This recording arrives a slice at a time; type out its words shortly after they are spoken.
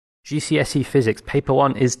GCSE Physics Paper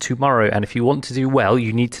 1 is tomorrow, and if you want to do well,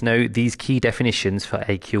 you need to know these key definitions for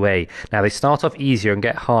AQA. Now, they start off easier and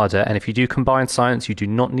get harder, and if you do combined science, you do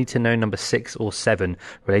not need to know number 6 or 7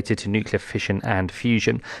 related to nuclear fission and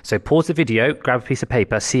fusion. So pause the video, grab a piece of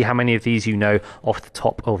paper, see how many of these you know off the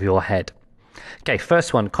top of your head. Okay,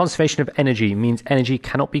 first one, conservation of energy means energy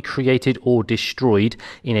cannot be created or destroyed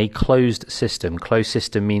in a closed system. Closed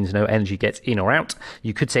system means no energy gets in or out.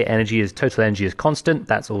 You could say total energy is constant.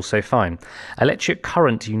 That's also fine. Electric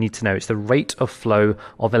current, you need to know, it's the rate of flow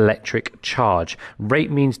of electric charge.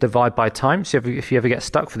 Rate means divide by time. So if you ever get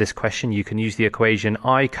stuck for this question, you can use the equation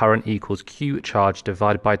I current equals Q charge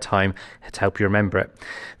divided by time to help you remember it.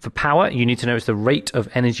 For power, you need to know it's the rate of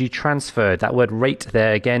energy transferred. That word rate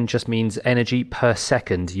there again just means energy per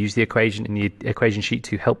second. Use the equation in the equation sheet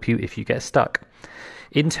to help you if you get stuck.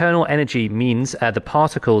 Internal energy means the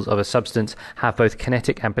particles of a substance have both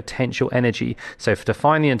kinetic and potential energy. So to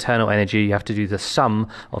find the internal energy, you have to do the sum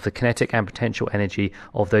of the kinetic and potential energy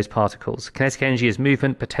of those particles. Kinetic energy is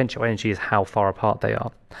movement, potential energy is how far apart they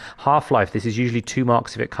are. Half-life, this is usually 2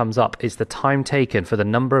 marks if it comes up, is the time taken for the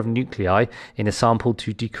number of nuclei in a sample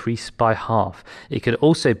to decrease by half. It could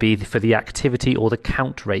also be for the activity or the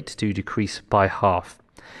count rate to decrease by half.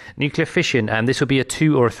 Nuclear fission, and this will be a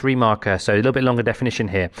 2 or a 3 marker, so a little bit longer definition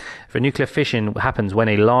here. For nuclear fission happens when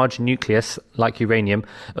a large nucleus, like uranium,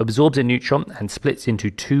 absorbs a neutron and splits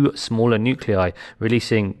into 2 smaller nuclei,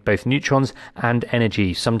 releasing both neutrons and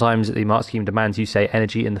energy. Sometimes the mark scheme demands you say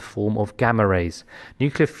energy in the form of gamma rays.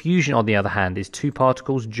 Nuclear fusion, on the other hand, is 2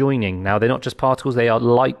 particles joining. Now, they're not just particles, they are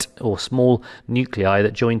light or small nuclei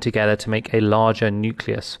that join together to make a larger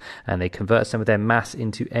nucleus, and they convert some of their mass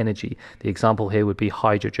into energy. The example here would be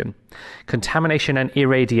hydrogen. Contamination and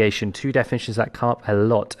irradiation, 2 definitions that come up a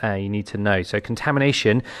lot you need to know. So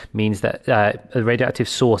contamination means that a radioactive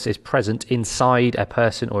source is present inside a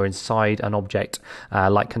person or inside an object,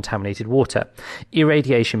 like contaminated water.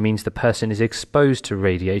 Irradiation means the person is exposed to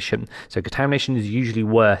radiation. So contamination is usually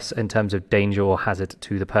worse in terms of danger or hazard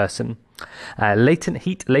to the person. Latent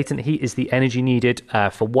heat is the energy needed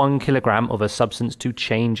for 1 kilogram of a substance to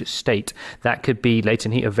change state. That could be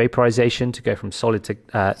latent heat of vaporization to go from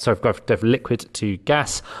liquid to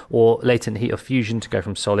gas, or latent heat of fusion to go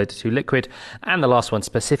from solid to liquid. And the last one,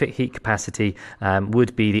 specific heat capacity,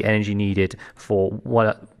 would be the energy needed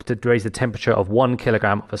to raise the temperature of 1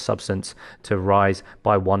 kilogram of a substance to rise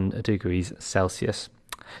by 1 degrees Celsius.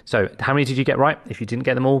 So how many did you get right? If you didn't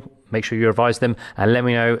get them all, make sure you revise them and let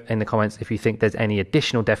me know in the comments if you think there's any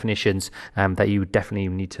additional definitions that you definitely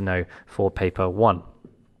need to know for paper 1.